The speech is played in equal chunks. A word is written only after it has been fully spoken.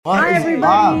Hi,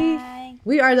 everybody. Hi.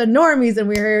 We are the Normies, and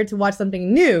we're here to watch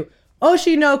something new.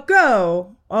 Oshi No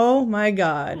Ko. Oh my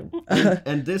god.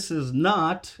 and this is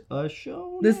not a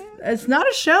shonen. It's not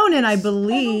a shonen, I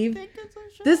believe. I don't think it's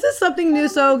a shonen. This is something new.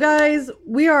 So, guys,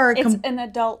 we are... It's an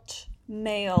adult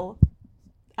male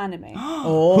anime.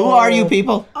 Who are you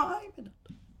people?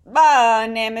 My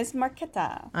name is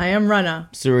Marketa. I am Rana.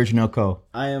 Oshi No Ko.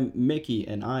 I am Mickey,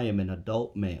 and I am an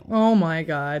adult male. Oh my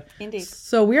god. Indeed.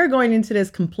 So we are going into this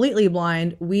completely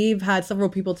blind. We've had several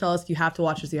people tell us, you have to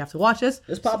watch this, you have to watch this.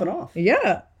 It's popping off.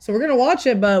 Yeah. So we're going to watch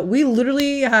it, but we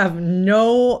literally have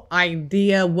no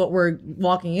idea what we're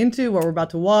walking into, what we're about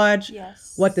to watch,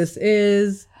 what this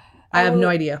is. I have no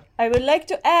idea. I would like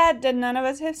to add that none of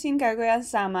us have seen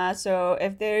Kaguya-sama, so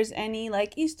if there's any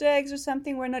Easter eggs or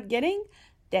something we're not getting...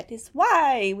 that is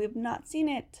why we've not seen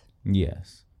it.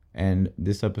 Yes. And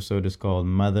this episode is called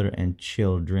Mother and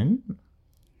Children.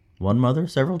 One mother,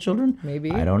 several children?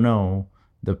 Maybe. I don't know.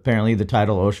 Apparently the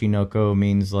title Oshi No Ko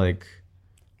means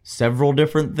several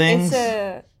different things. It's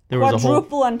a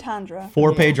quadruple entendre.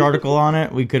 4-page article on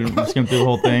it. We couldn't skim through the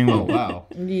whole thing. Oh, wow.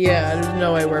 Yeah, there's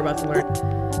no way we're about to learn.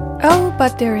 Oh,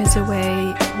 but there is a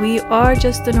way. We are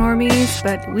just the normies,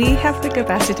 but we have the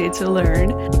capacity to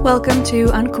learn. Welcome to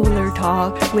Uncooler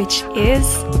Talk, which is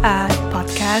a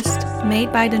podcast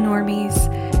made by the normies,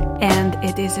 and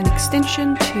it is an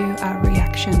extension to our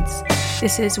reactions.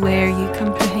 This is where you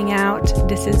come to hang out.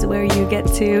 This is where you get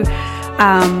to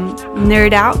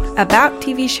nerd out about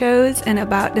TV shows and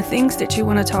about the things that you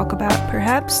want to talk about,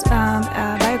 perhaps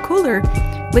by a cooler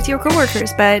with your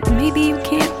coworkers, but maybe you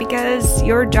can't because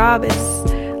your job is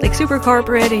super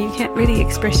corporate and you can't really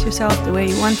express yourself the way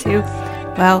you want to.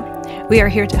 Well, we are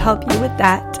here to help you with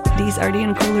that. These are the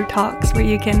Uncooler Talks where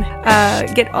you can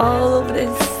get all of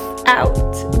this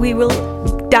out. We will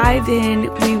dive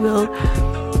in, we will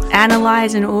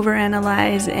analyze and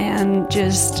overanalyze and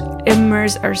just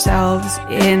immerse ourselves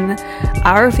in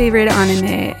our favorite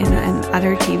anime and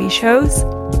other TV shows.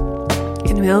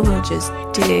 And we'll just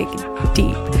dig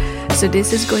deep. So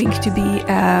this is going to be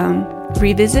a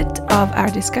revisit of our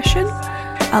discussion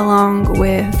along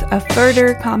with a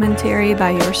further commentary by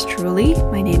yours truly.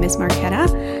 My name is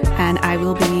Marketa and I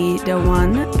will be the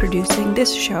one producing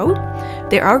this show.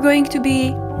 There are going to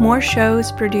be more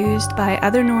shows produced by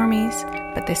other normies,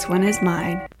 but this one is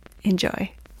mine.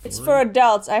 Enjoy. It's for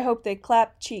adults. I hope they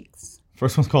clap cheeks.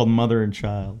 First one's called Mother and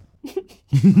Child.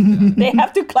 They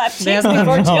have to clap cheeks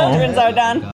before children's are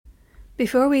done.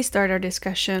 Before we start our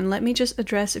discussion, let me just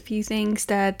address a few things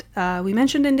that we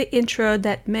mentioned in the intro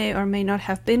that may or may not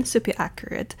have been super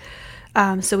accurate.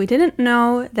 So we didn't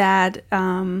know that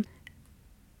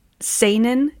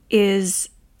seinen is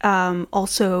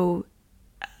also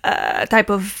a type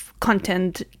of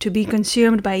content to be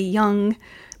consumed by young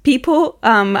people.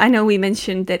 I know we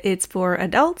mentioned that it's for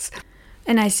adults.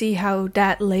 And I see how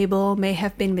that label may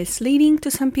have been misleading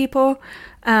to some people.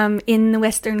 In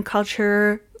Western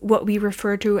culture, what we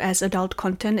refer to as adult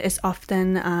content is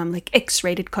often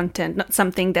X-rated content, not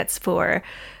something that's for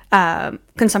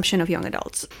consumption of young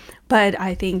adults. But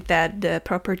I think that the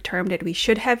proper term that we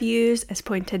should have used, as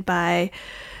pointed by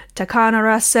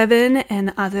Takanara7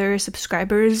 and other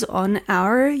subscribers on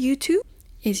our YouTube,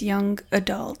 is young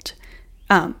adult.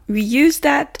 We use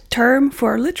that term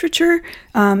for literature,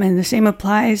 and the same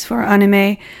applies for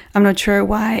anime. I'm not sure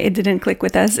why it didn't click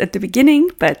with us at the beginning,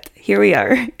 but here we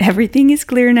are. Everything is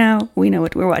clear now. We know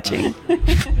what we're watching.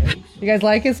 You guys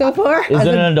like it so far? Is it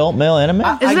an adult male anime?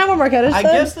 Isn't that what Marketa said?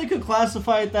 I guess they could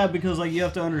classify it that because you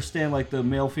have to understand the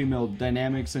male-female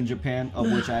dynamics in Japan, of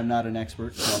which I'm not an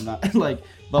expert, so I'm not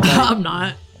but I'm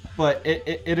not. But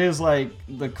it is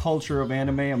the culture of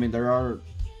anime. I mean, there are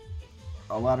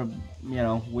a lot of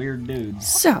weird dudes.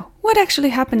 So, what actually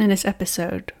happened in this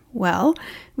episode? Well,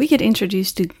 we get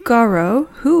introduced to Goro,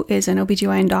 who is an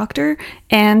OBGYN doctor,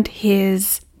 and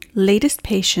his latest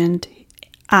patient,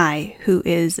 Ai, who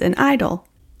is an idol.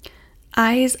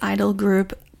 Ai's idol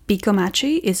group,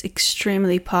 Bikomachi, is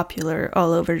extremely popular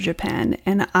all over Japan,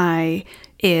 and Ai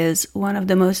is one of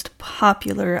the most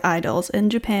popular idols in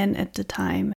Japan at the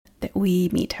time that we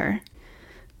meet her.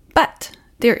 But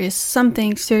there is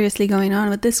something seriously going on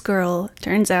with this girl.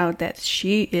 Turns out that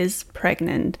she is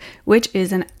pregnant, which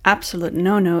is an absolute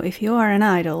no-no if you are an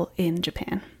idol in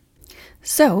Japan.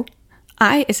 So,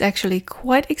 Ai is actually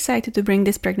quite excited to bring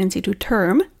this pregnancy to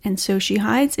term, and so she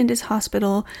hides in this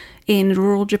hospital in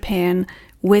rural Japan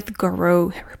with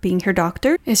Goro being her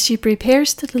doctor as she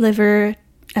prepares to deliver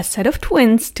a set of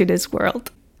twins to this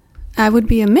world. I would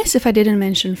be amiss if I didn't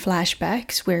mention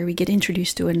flashbacks where we get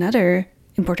introduced to another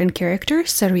important character,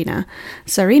 Sarina.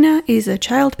 Sarina is a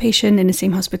child patient in the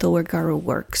same hospital where Garo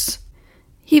works.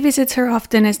 He visits her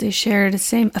often as they share the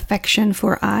same affection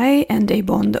for Ai and they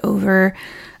bond over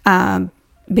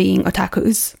being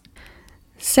otakus.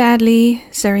 Sadly,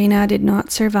 Serena did not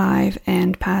survive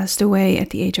and passed away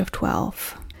at the age of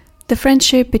 12. The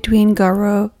friendship between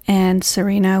Garo and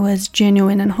Serena was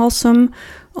genuine and wholesome,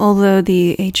 although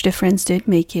the age difference did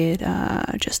make it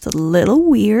just a little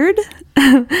weird,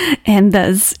 and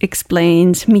thus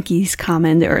explains Miki's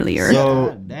comment earlier.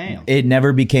 So it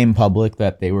never became public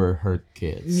that they were her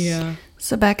kids. Yeah.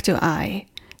 So back to Ai.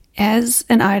 As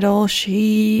an idol,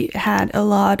 she had a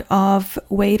lot of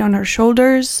weight on her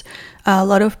shoulders. A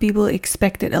lot of people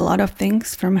expected a lot of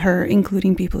things from her,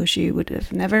 including people she would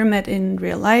have never met in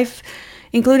real life,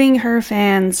 including her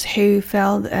fans who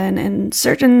felt a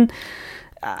certain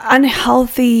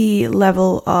unhealthy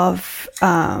level of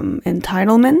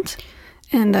entitlement.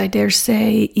 And I dare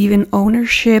say even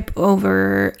ownership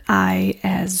over Ai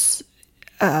as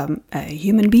a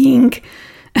human being,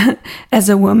 as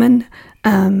a woman.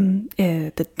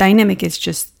 The dynamic is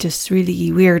just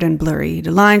really weird and blurry.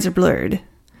 The lines are blurred.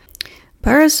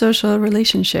 Parasocial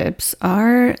relationships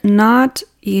are not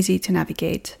easy to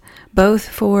navigate, both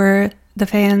for the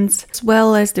fans as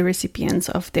well as the recipients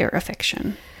of their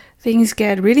affection. Things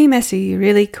get really messy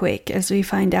really quick as we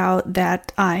find out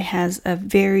that Ai has a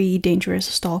very dangerous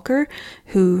stalker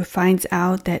who finds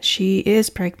out that she is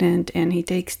pregnant, and he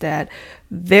takes that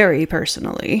very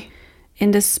personally. In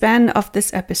the span of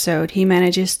this episode, he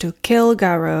manages to kill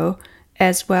Garo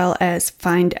as well as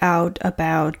find out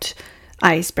about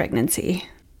Ai's pregnancy.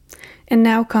 And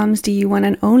now comes the one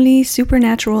and only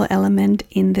supernatural element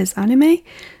in this anime,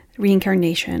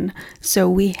 reincarnation. So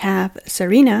we have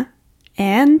Serena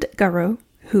and Garo,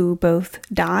 who both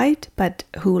died, but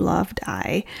who loved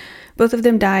Ai. Both of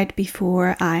them died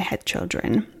before Ai had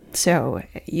children. So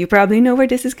you probably know where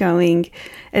this is going.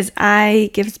 As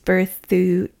Ai gives birth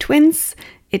to twins,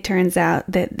 it turns out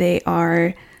that they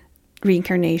are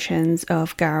reincarnations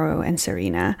of Garo and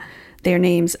Serena. Their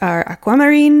names are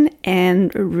Aquamarine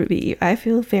and Ruby. I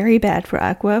feel very bad for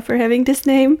Aqua for having this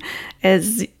name,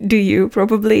 as do you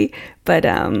probably, but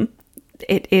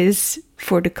it is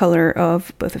for the color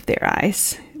of both of their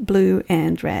eyes, blue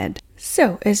and red.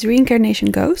 So, as reincarnation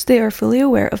goes, they are fully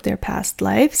aware of their past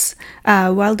lives,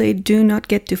 while they do not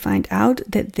get to find out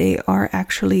that they are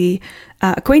actually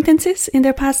acquaintances in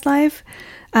their past life.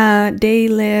 They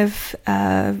live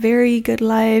a very good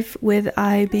life, with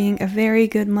Ai being a very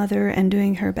good mother and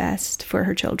doing her best for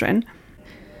her children.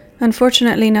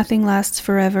 Unfortunately, nothing lasts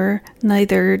forever,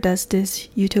 neither does this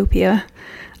utopia.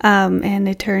 And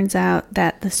it turns out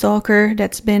that the stalker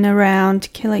that's been around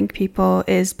killing people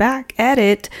is back at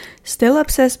it, still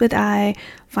obsessed with Ai,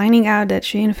 finding out that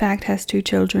she in fact has 2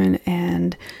 children,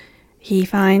 and he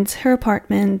finds her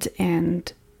apartment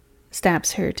and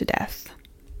stabs her to death.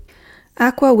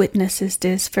 Aqua witnesses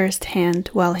this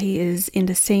firsthand while he is in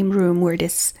the same room where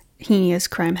this heinous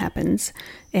crime happens,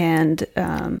 and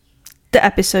the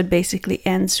episode basically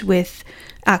ends with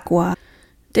Aqua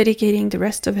dedicating the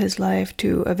rest of his life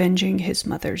to avenging his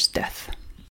mother's death.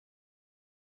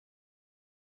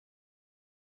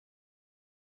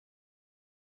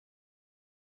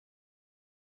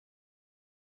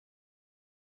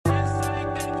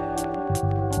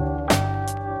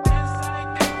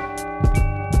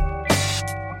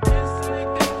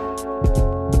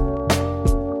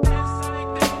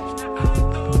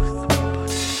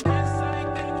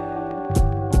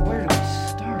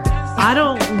 I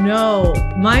don't know.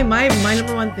 My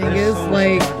number one thing is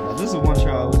like, this is one show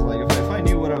I was like, if I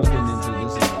knew what I was getting into,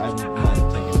 I might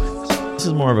have taken this. This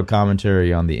is more of a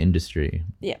commentary on the industry.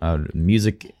 Yeah.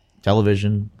 Music,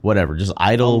 television, whatever. Just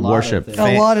idol worship.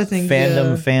 A lot of things. Fandom,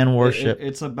 Yeah. fan worship.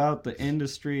 It's about the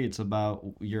industry. It's about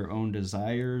your own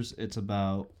desires. It's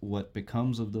about what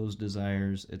becomes of those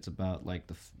desires. It's about like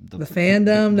the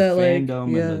fandom that like,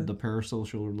 fandom yeah. and the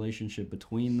parasocial relationship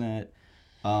between that.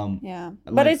 Yeah,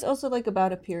 but like, it's also like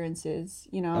about appearances,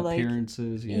 you know,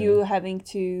 appearances, like yeah. you having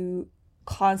to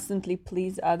constantly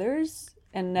please others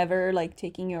and never like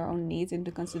taking your own needs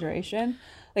into consideration.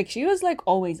 Like she was like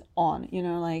always on, you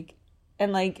know, like,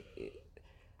 and like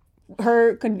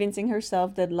her convincing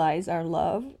herself that lies are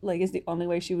love, like, is the only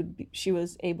way she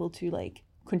was able to like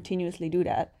continuously do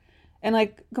that. And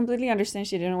like completely understand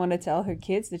she didn't want to tell her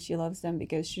kids that she loves them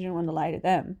because she didn't want to lie to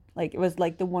them. Like it was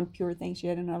like the one pure thing she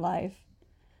had in her life.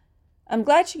 I'm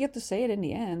glad she get to say it in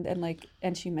the end,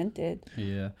 and she meant it.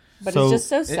 Yeah. But it's just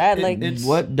so sad.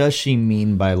 What does she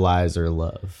mean by lies or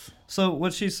love? So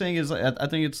what she's saying is, I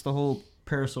think it's the whole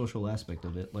parasocial aspect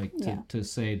of it. Like to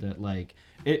say that like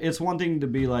it's one thing to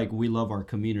be like we love our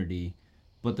community,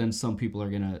 but then some people are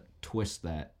gonna twist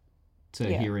that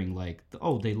to hearing like,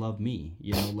 oh, they love me,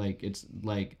 you know, like it's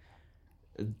like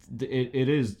it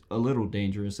is a little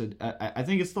dangerous. I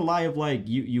think it's the lie of like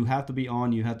you have to be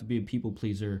on, you have to be a people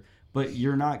pleaser, but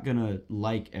you're not gonna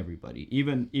like everybody.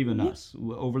 Even us,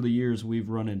 over the years we've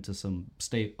run into some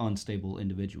unstable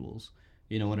individuals,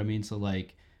 you know what I mean? So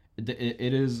like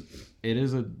it is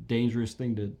a dangerous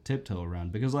thing to tiptoe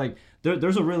around, because like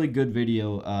there's a really good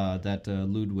video that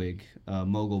Ludwig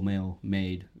Mogul Male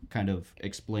made, kind of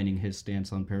explaining his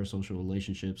stance on parasocial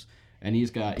relationships, and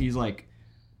he's like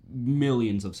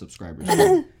millions of subscribers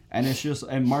and it's just,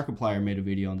 and Markiplier made a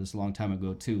video on this a long time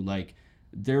ago too, like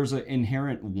there's an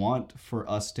inherent want for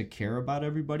us to care about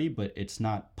everybody, but it's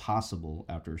not possible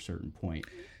after a certain point.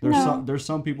 There's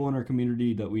some people in our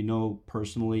community that we know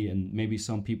personally, and maybe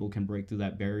some people can break through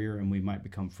that barrier and we might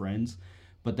become friends,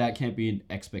 but that can't be an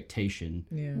expectation,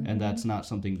 and that's not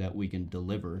something that we can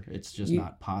deliver. It's just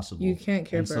not possible. You can't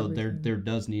care for everything. everything. There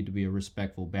does need to be a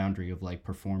respectful boundary of like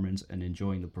performance and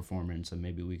enjoying the performance, and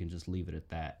maybe we can just leave it at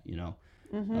that, you know.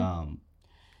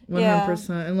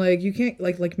 100%. And like you can't,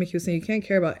 like Mickey was saying, you can't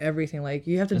care about everything. Like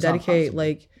you have to dedicate,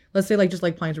 like, let's say like just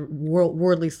like playing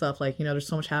worldly stuff, like, you know, there's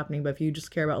so much happening, but if you just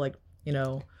care about like, you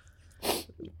know,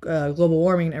 global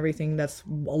warming and everything, that's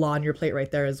a lot on your plate right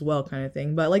there as well, kind of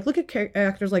thing. But like look at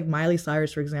actors like Miley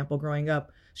Cyrus, for example. Growing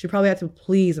up, she probably had to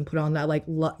please and put on that like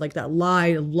that lie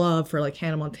of love for like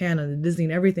Hannah Montana and Disney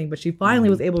and everything, but she finally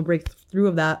was able to break through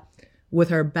of that with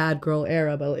her bad girl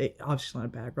era. But obviously not a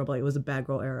bad girl, but it was a bad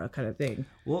girl era kind of thing.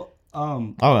 Well,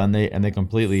 and they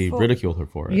completely ridiculed her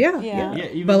for it. Yeah.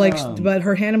 Even, but like, but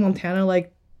her Hannah Montana,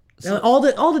 like, all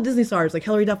the Disney stars, like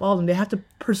Hilary Duff, all of them, they have to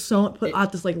put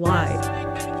out this like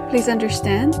lie. Please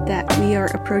understand that we are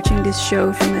approaching this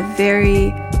show from a very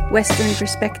Western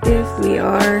perspective. We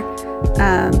are,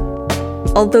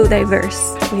 although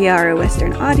diverse, we are a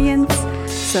Western audience.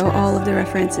 So all of the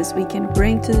references we can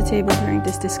bring to the table during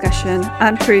this discussion,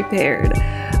 unprepared,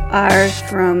 are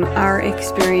from our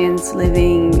experience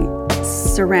living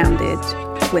surrounded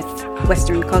with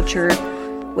Western culture,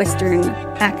 Western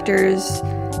actors,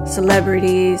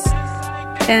 celebrities.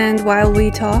 And while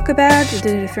we talk about the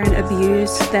different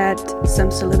abuse that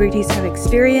some celebrities have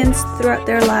experienced throughout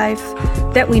their life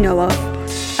that we know of,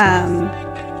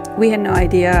 we had no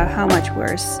idea how much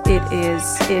worse it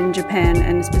is in Japan,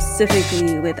 and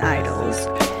specifically with idols.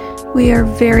 We are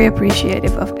very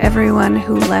appreciative of everyone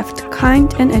who left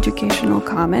kind and educational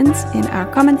comments in our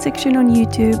comment section on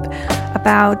YouTube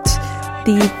about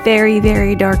the very,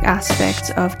 very dark aspects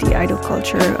of the idol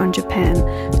culture on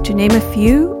Japan. To name a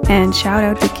few, and shout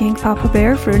out to King Papa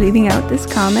Bear for leaving out this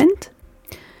comment.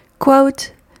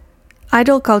 Quote,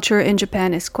 idol culture in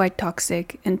Japan is quite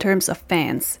toxic in terms of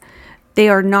fans. They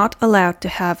are not allowed to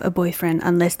have a boyfriend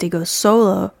unless they go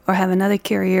solo or have another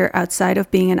career outside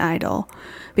of being an idol.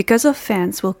 Because of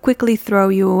fans will quickly throw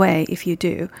you away if you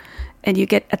do. And you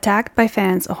get attacked by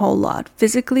fans a whole lot,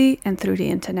 physically and through the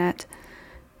internet.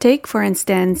 Take, for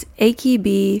instance,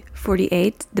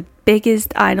 AKB48, the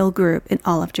biggest idol group in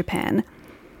all of Japan.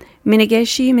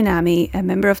 Minageshi Minami, a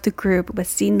member of the group, was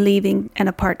seen leaving an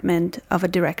apartment of a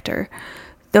director.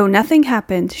 Though nothing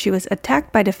happened, she was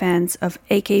attacked by the fans of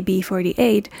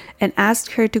AKB48 and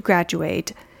asked her to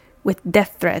graduate. With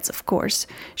death threats, of course.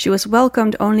 She was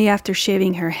welcomed only after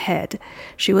shaving her head.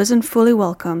 She wasn't fully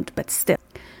welcomed, but still.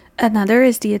 Another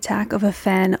is the attack of a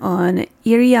fan on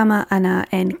Iriyama Anna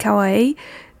and Kawaii.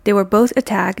 They were both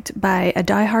attacked by a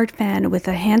diehard fan with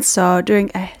a handsaw during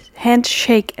a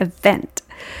handshake event.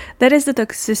 That is the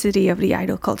toxicity of the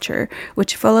idol culture,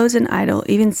 which follows an idol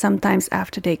even sometimes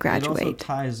after they graduate. It also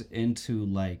ties into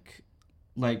like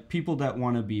people that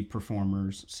want to be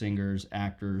performers, singers,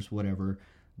 actors, whatever.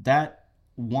 That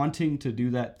wanting to do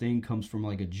that thing comes from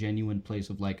like a genuine place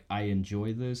of like, I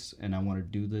enjoy this and I want to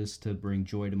do this to bring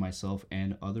joy to myself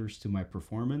and others to my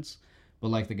performance. But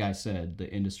like the guy said,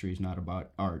 the industry is not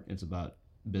about art, it's about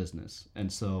business.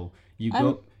 And so you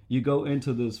go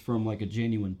into this from like a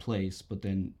genuine place, but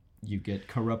then you get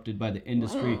corrupted by the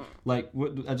industry. Like,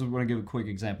 I just want to give a quick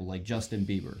example, like Justin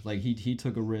Bieber. Like he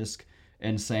took a risk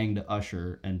and sang to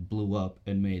Usher and blew up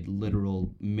and made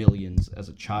literal millions as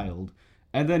a child.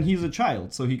 And then he's a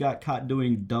child, so he got caught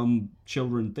doing dumb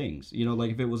children things. You know,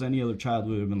 like if it was any other child,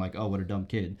 we would have been like, oh, what a dumb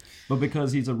kid. But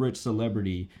because he's a rich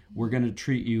celebrity, we're going to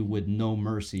treat you with no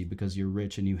mercy because you're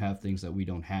rich and you have things that we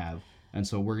don't have. And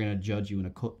so we're going to judge you in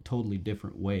a totally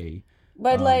different way.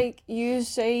 But like you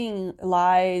saying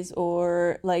lies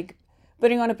or like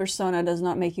putting on a persona does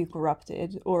not make you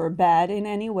corrupted or bad in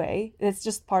any way. It's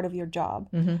just part of your job.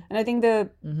 Mm-hmm. And I think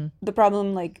the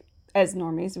problem, like as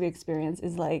normies we experience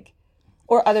is like,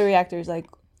 or other reactors, like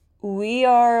we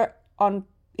are on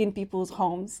in people's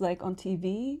homes, like on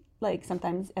TV, like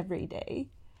sometimes every day.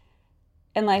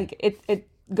 And like it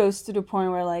goes to the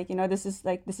point where like, you know, this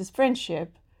is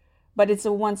friendship, but it's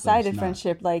a one-sided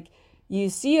friendship. Like you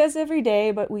see us every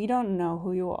day, but we don't know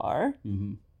who you are.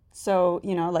 Mm-hmm. So,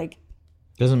 you know, like,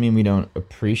 doesn't mean we don't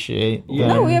appreciate them,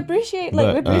 no, we appreciate the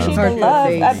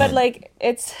love, but like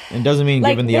it doesn't mean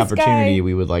like, given the opportunity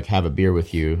we would like have a beer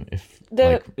with you if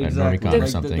like at NormieCon or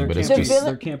something. But it's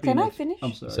just can I finish?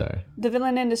 I'm sorry. The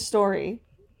villain in the story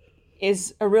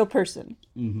is a real person.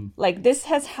 Mm-hmm. Like this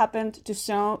has happened to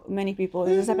so many people.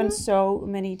 This has happened so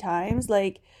many times.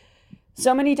 Like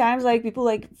so many times, like people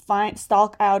like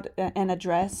stalk out an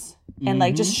address and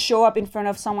like just show up in front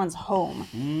of someone's home.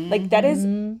 Like that is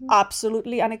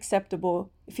absolutely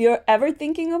unacceptable. If you're ever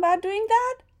thinking about doing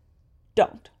that,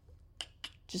 don't.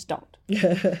 Just don't.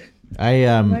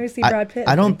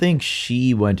 I don't think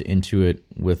she went into it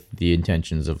with the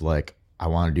intentions of like, I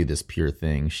want to do this pure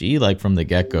thing. She like from the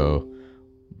get-go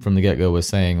was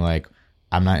saying like,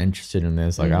 I'm not interested in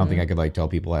this. Like I don't think I could like tell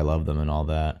people I love them and all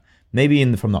that. Maybe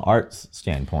from the arts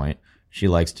standpoint, she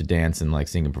likes to dance and like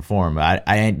sing and perform. But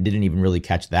I didn't even really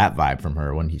catch that vibe from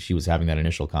her when she was having that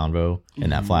initial convo in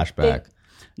that flashback.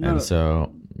 That's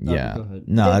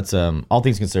all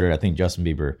things considered. I think Justin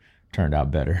Bieber turned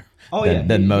out better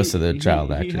than most of the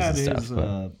child actors and stuff.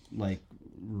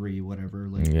 His, whatever.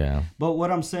 Like, yeah. But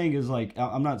what I'm saying is like,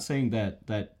 I'm not saying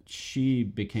that she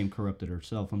became corrupted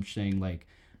herself. I'm saying like,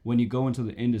 when you go into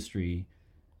the industry,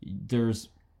 there's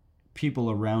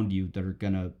people around you that are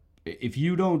gonna, if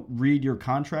you don't read your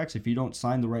contracts, if you don't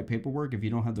sign the right paperwork, if you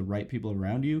don't have the right people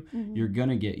around you, you're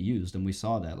gonna get used. And we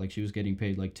saw that. Like she was getting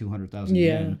paid like 200,000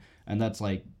 yen, and that's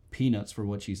like peanuts for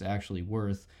what she's actually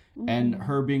worth. And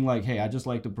her being like, hey, I just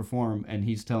like to perform, and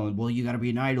he's telling, well, you got to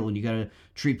be an idol and you got to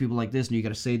treat people like this and you got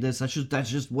to say this. That's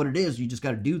just what it is. You just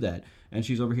got to do that. And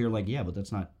she's over here like, yeah, but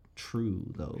that's not true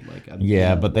though. Like,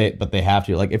 but they have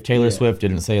to. Like, if Taylor Swift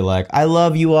didn't say like, I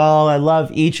love you all, I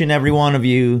love each and every one of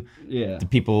you, the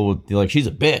people would be like, she's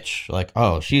a bitch. Like,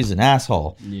 oh, she's an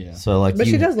asshole. Yeah. So like, but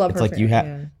she does love it's her. Like you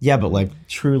have, but like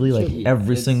truly, like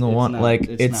every single one, like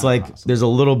it's like possible. There's a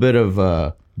little bit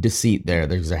of deceit there.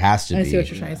 There has to be. I see what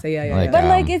you're trying to say. Yeah. But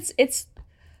like it's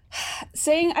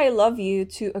saying I love you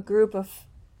to a group of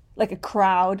like a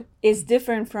crowd is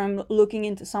different from looking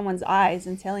into someone's eyes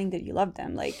and telling that you love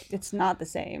them. Like it's not the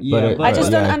same. I just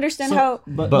don't understand how.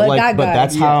 But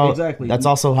that's how. Exactly. That's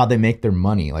also how they make their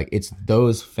money. Like it's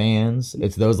those fans.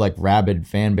 It's those like rabid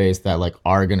fan base that like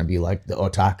are gonna be like the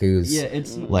otakus. Yeah,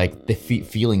 it's like they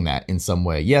feeling that in some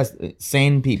way. Yes,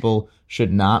 sane people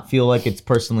should not feel like it's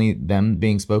personally them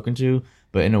being spoken to.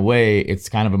 But in a way, it's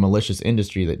kind of a malicious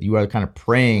industry that you are kind of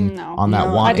preying on that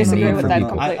want and need for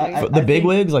people. The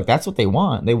bigwigs, like that's what they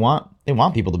want. They want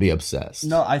people to be obsessed.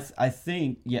 No, I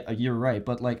think you're right.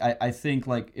 But like I think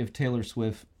like if Taylor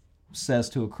Swift says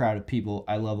to a crowd of people,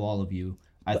 "I love all of you,"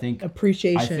 I think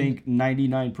appreciation. I think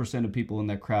 99% of people in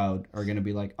that crowd are gonna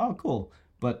be like, "Oh, cool,"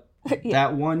 but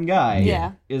that one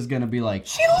guy is gonna be like,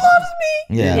 she loves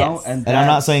me. Yeah, you know? And I'm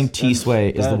not saying T-Sway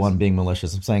is the one being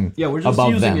malicious. I'm saying we're just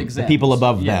above using them, examples. The people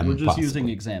above them. We're just using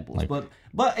examples, like,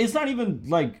 but it's not even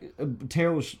like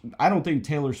Taylor. I don't think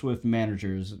Taylor Swift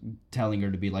managers telling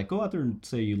her to be like, go out there and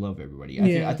say you love everybody.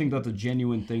 I think that's a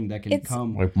genuine thing that can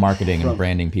come like marketing and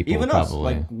branding people. Even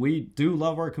probably. Us, like we do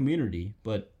love our community,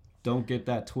 but don't get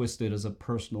that twisted as a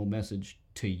personal message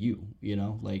to you. You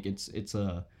know, like it's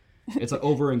an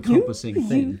over-encompassing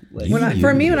thing. Like, when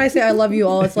I say I love you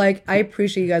all, it's like I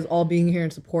appreciate you guys all being here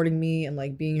and supporting me and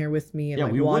like being here with me and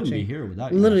like we watching. Wouldn't be here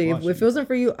without you. Literally, if it wasn't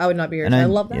for you, I would not be here. And I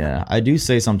love that. Yeah, I do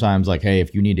say sometimes like, hey,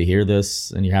 if you need to hear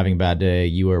this and you're having a bad day,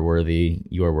 you are worthy,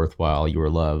 you are worthwhile, you are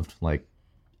loved. Like,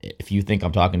 if you think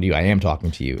I'm talking to you, I am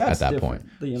talking to you at that point.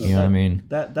 You know what I mean?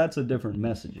 That's a different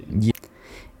messaging. Yeah.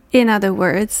 In other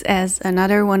words, as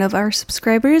another one of our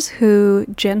subscribers who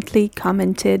gently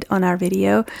commented on our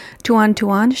video,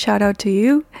 Tuan, shout out to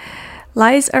you.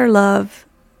 Lies are love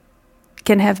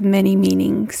can have many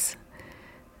meanings.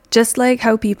 Just like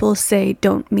how people say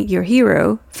don't meet your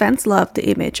hero, fans love the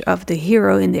image of the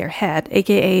hero in their head,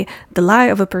 aka the lie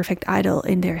of a perfect idol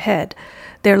in their head.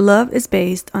 Their love is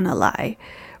based on a lie.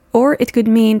 Or it could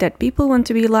mean that people want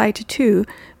to be lied to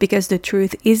because the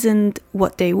truth isn't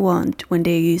what they want when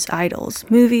they use idols,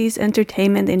 movies,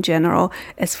 entertainment in general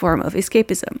as form of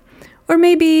escapism. Or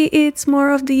maybe it's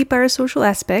more of the parasocial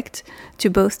aspect. To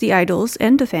both the idols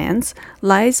and the fans,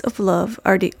 lies of love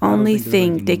are the only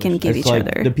thing they can give each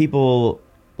other. The people,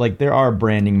 like there are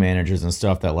branding managers and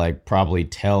stuff that like probably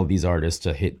tell these artists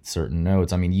to hit certain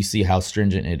notes. I mean, you see how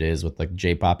stringent it is with like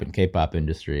J-pop and K-pop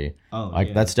industry.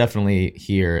 That's definitely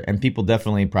here. And people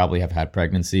definitely probably have had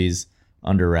pregnancies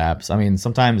under wraps. I mean,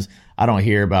 sometimes I don't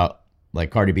hear about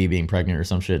like Cardi B being pregnant or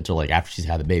some shit until like after she's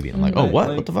had the baby. And I'm like, oh, what?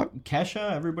 Like, what the fuck?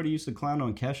 Kesha, everybody used to clown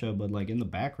on Kesha, but like in the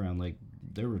background, like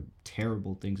there were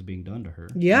terrible things being done to her.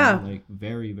 Yeah. You know, like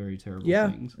very, very terrible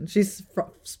things. She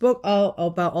spoke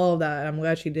about all of that, and I'm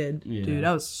glad she did. Yeah. Dude,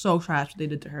 that was so trash what they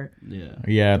did to her. Yeah.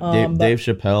 Yeah. Dave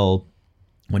Chappelle,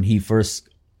 when he first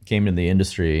came into the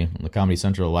industry on the Comedy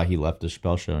Central, why he left the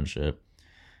Chappelle Show and shit,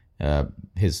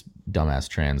 his dumbass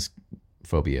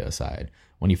transphobia aside,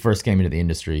 when he first came into the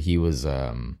industry, he was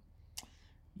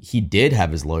he did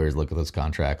have his lawyers look at those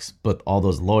contracts, but all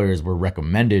those lawyers were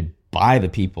recommended by the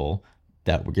people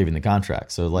that were giving the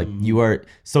contract. So like you are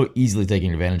so easily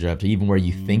taken advantage of, to even where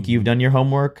you think you've done your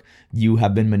homework, you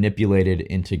have been manipulated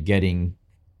into getting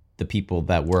the people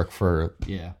that work for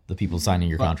the people signing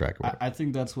your contract. I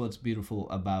think that's what's beautiful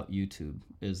about YouTube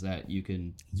is that you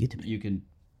can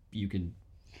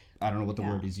I don't know what the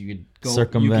word is. You could go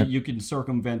circumvent. You can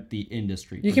circumvent the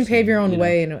industry. You can pave your own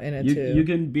way in it too. You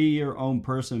can be your own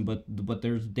person, but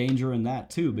there's danger in that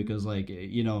too, because like,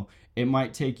 you know, it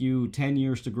might take you 10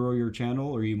 years to grow your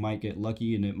channel, or you might get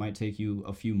lucky and it might take you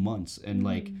a few months, and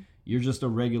like you're just a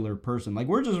regular person. Like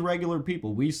we're just regular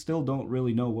people. We still don't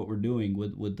really know what we're doing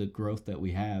with the growth that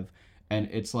we have, and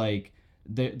it's like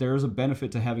there's a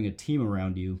benefit to having a team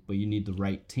around you, but you need the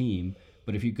right team.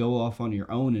 But if you go off on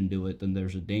your own and do it, then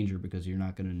there's a danger, because you're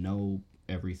not going to know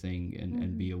everything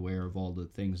and be aware of all the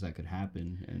things that could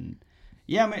happen. And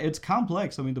yeah, I mean, it's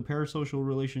complex. I mean, the parasocial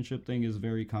relationship thing is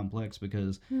very complex,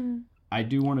 because I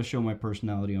do want to show my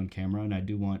personality on camera, and I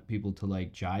do want people to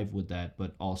like jive with that.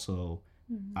 But also,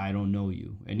 I don't know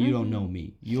you, and you don't know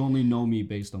me. You only know me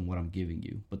based on what I'm giving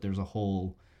you. But there's a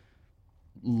whole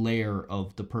layer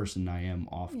of the person I am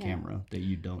off camera that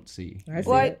you don't see.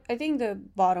 I think the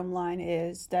bottom line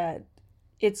is that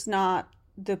it's not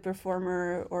the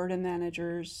performer or the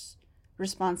manager's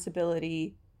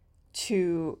responsibility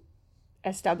to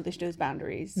establish those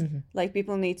boundaries. Like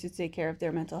people need to take care of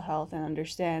their mental health and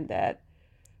understand that,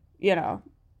 you know,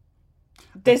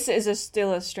 this is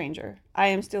still a stranger. I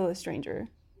am still a stranger.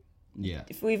 Yeah.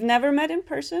 If we've never met in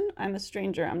person, I'm a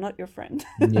stranger. I'm not your friend.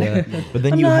 Yeah. But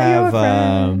then you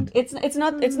have it's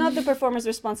not the performer's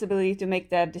responsibility to make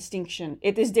that distinction.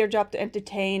 It is their job to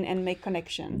entertain and make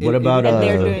connection. What about and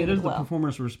they're doing it is well. The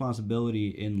performer's responsibility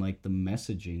in like the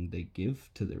messaging they give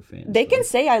to their fans. They can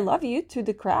say I love you to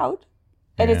the crowd,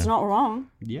 and it's not wrong.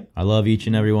 Yeah. I love each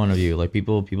and every one of you. Like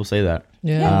people say that.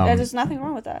 Yeah, there's nothing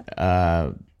wrong with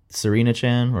that. Serena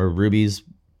Chan, or Ruby's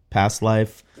past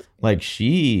life, like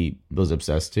she was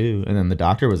obsessed too, and then the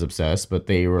doctor was obsessed, but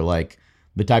they were like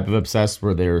the type of obsessed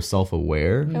where they were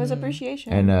self-aware. It was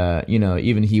appreciation. And you know,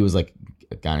 even he was like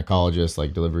a gynecologist,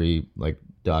 like delivery, like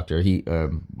doctor. He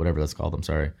whatever that's called. I'm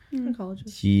sorry.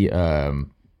 Gynecologist. He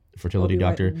fertility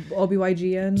doctor.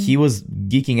 OBYGN. He was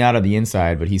geeking out of the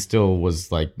inside, but he still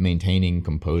was like maintaining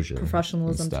composure,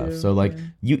 professionalism and stuff. too. So like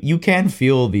you can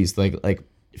feel these like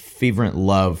fervent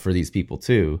love for these people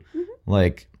too,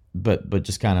 like. But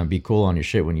just kind of be cool on your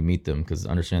shit when you meet them, because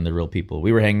understand they're real people.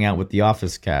 We were hanging out with the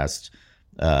Office cast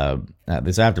at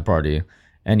this after party,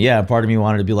 and yeah, part of me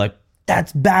wanted to be like,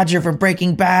 that's Badger from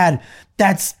Breaking Bad,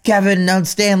 that's Kevin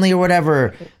Stanley or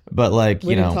whatever. But like,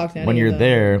 you know, when you're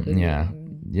there,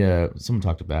 yeah, someone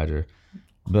talked to Badger.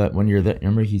 But when you're there,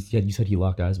 remember you said he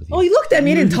locked eyes with you. Oh, he looked at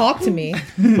me and didn't talk to me.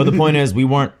 But the point is, we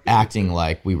weren't acting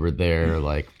like we were there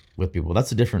like with people.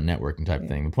 That's a different networking type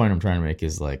thing. The point I'm trying to make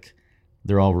is like,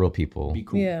 they're all real people. Be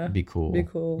cool. Yeah. Be cool. Be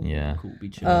cool. Yeah. Cool. Be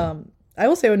chill. I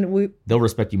will say they'll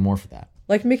respect you more for that.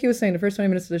 Like Mickey was saying, the first 20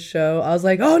 minutes of the show, I was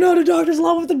like, oh no, the doctor's in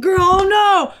love with the girl. Oh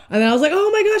no. And then I was like,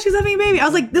 oh my gosh, she's having a baby. I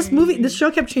was like, this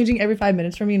show kept changing every 5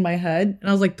 minutes for me in my head. And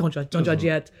I was like, don't judge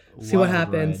yet. See what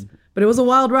happens. Ride. But it was a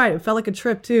wild ride. It felt like a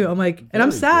trip too. I'm like, and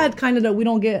I'm sad kind of that we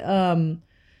don't get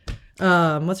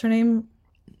what's her name?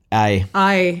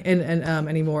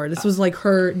 Anymore. This was like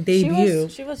her debut.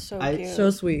 She was so cute. So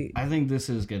sweet. I think this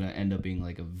is gonna end up being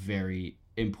like a very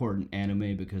important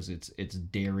anime, because it's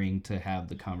daring to have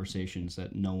the conversations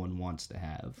that no one wants to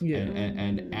have. Yeah.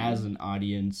 And as an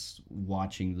audience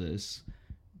watching this,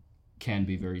 can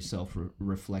be very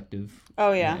self-reflective.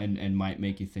 Oh yeah. And might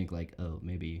make you think like, oh,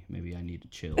 maybe I need to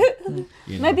chill. You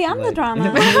know? Maybe I'm the drama.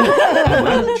 Am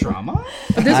I the drama?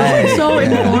 But this was like so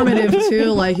informative too.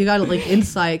 Like you got like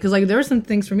insight, because like there were some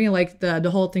things for me, like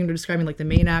the whole thing they're describing, like the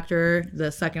main actor,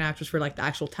 the second actress for like the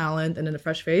actual talent, and then the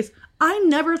fresh face. I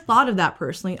never thought of that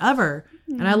personally ever,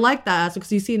 and I like that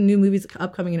because you see new movies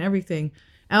upcoming and everything.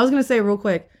 And I was gonna say real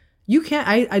quick, you can't.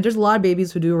 I there's a lot of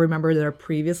babies who do remember their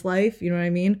previous life. You know what I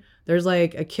mean? There's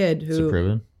like a kid who. Is it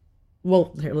proven?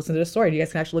 Well, here, listen to this story. You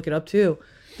guys can actually look it up too.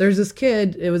 there's this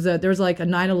kid. There was like a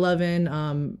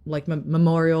 9/11 like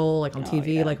memorial like on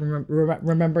TV like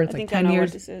remember it's like 10 years.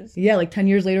 What this is. Yeah, like 10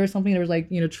 years later or something. There was like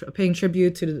paying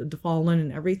tribute to the fallen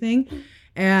and everything.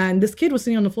 And this kid was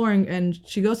sitting on the floor and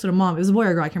she goes to the mom. It was a boy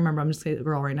or a girl. I can't remember. I'm just saying the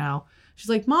girl right now. She's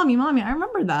like, mommy, I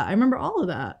remember that. I remember all of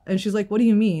that. And she's like, what do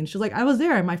you mean? She's like, I was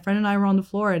there. My friend and I were on the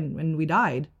floor and we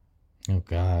died. Oh,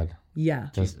 God. Yeah.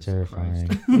 That's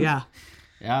terrifying. Yeah.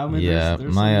 Yeah, I mean,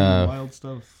 there's my some wild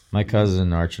stuff. My cousin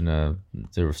Archana,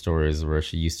 there were stories where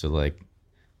she used to like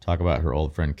talk about her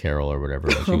old friend Carol or whatever.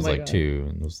 When she was like 2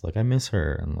 and was like, I miss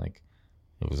her. And like,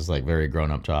 it was just like very grown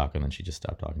up talk, and then she just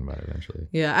stopped talking about it eventually.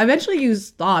 Yeah, eventually you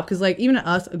stop because like even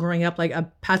us growing up, like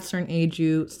past a certain age,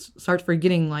 you start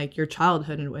forgetting like your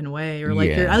childhood in a way, or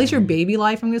like at least your baby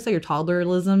life. I'm gonna say your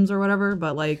toddlerisms or whatever,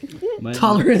 but like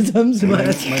toddlerisms.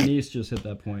 My niece just hit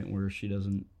that point where she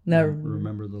doesn't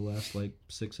remember the last like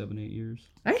 6, 7, 8 years.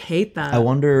 I hate that. I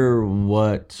wonder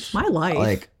what my life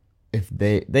like. If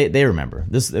they remember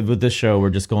this with this show, we're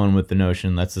just going with the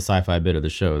notion that's the sci-fi bit of the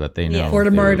show that they know for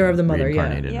the murder of the mother,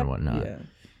 reincarnated and whatnot. Yeah.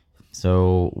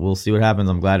 So we'll see what happens.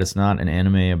 I'm glad it's not an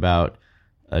anime about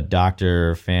a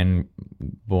doctor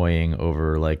fanboying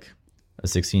over like a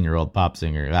 16-year-old pop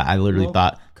singer. I literally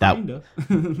thought that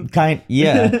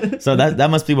So that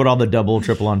must be what all the double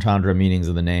triple entendre meanings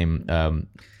of the name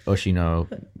Oshi No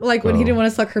Ko. Like when he didn't want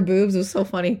to suck her boobs, it was so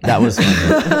funny. That was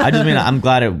funny. I just mean I'm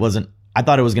glad it wasn't. I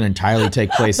thought it was going to entirely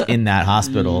take place in that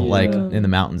hospital, like in the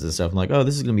mountains and stuff. I'm like, oh,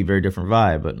 this is going to be a very different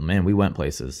vibe. But man, we went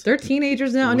places. They're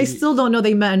teenagers now, and they still don't know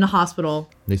they met in a hospital.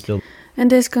 And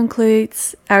this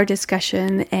concludes our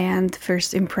discussion and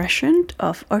first impression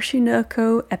of Oshi No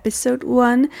Ko episode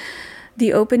 1,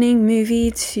 the opening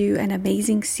movie to an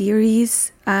amazing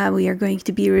series. We are going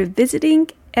to be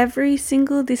revisiting every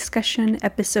single discussion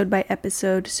episode by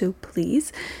episode, so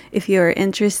please, if you're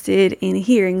interested in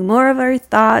hearing more of our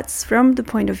thoughts from the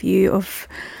point of view of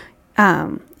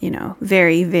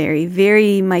very, very,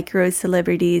 very micro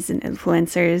celebrities and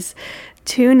influencers,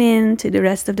 tune in to the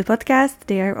rest of the podcast.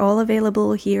 They are all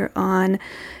available here on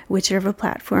whichever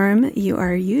platform you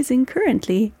are using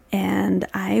currently, and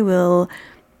I will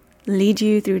lead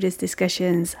you through these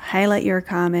discussions, highlight your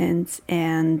comments,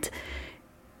 and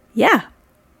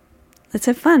let's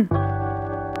have fun.